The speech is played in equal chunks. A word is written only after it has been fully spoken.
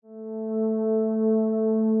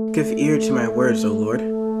Give ear to my words, O Lord.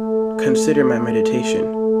 Consider my meditation.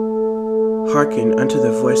 Hearken unto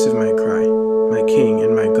the voice of my cry, my King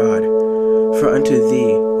and my God, for unto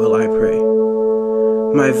thee will I pray.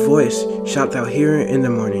 My voice shalt thou hear in the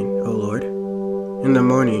morning, O Lord. In the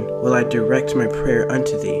morning will I direct my prayer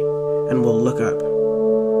unto thee, and will look up.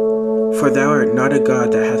 For thou art not a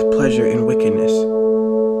God that hath pleasure in wickedness,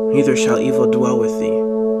 neither shall evil dwell with thee.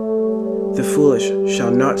 The foolish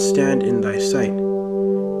shall not stand in thy sight.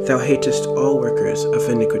 Thou hatest all workers of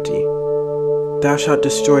iniquity. Thou shalt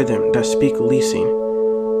destroy them that speak leasing.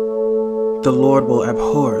 The Lord will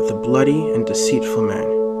abhor the bloody and deceitful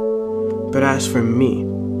man. But as for me,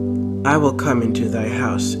 I will come into thy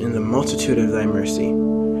house in the multitude of thy mercy,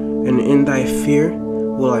 and in thy fear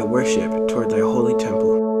will I worship toward thy holy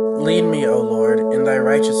temple. Lead me, O Lord, in thy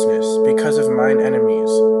righteousness because of mine enemies.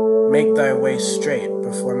 Make thy way straight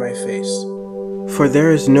before my face. For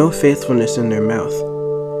there is no faithfulness in their mouth.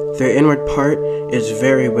 Their inward part is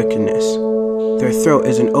very wickedness. Their throat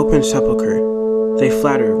is an open sepulchre. They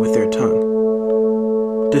flatter with their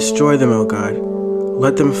tongue. Destroy them, O God.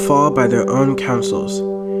 Let them fall by their own counsels.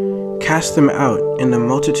 Cast them out in the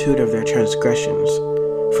multitude of their transgressions,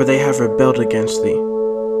 for they have rebelled against thee.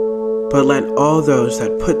 But let all those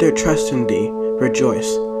that put their trust in thee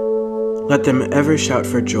rejoice. Let them ever shout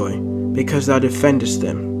for joy, because thou defendest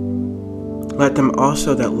them. Let them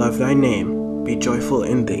also that love thy name be joyful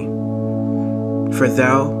in thee. For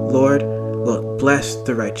thou, Lord, wilt bless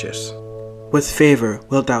the righteous. With favour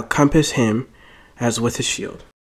wilt thou compass him as with a shield.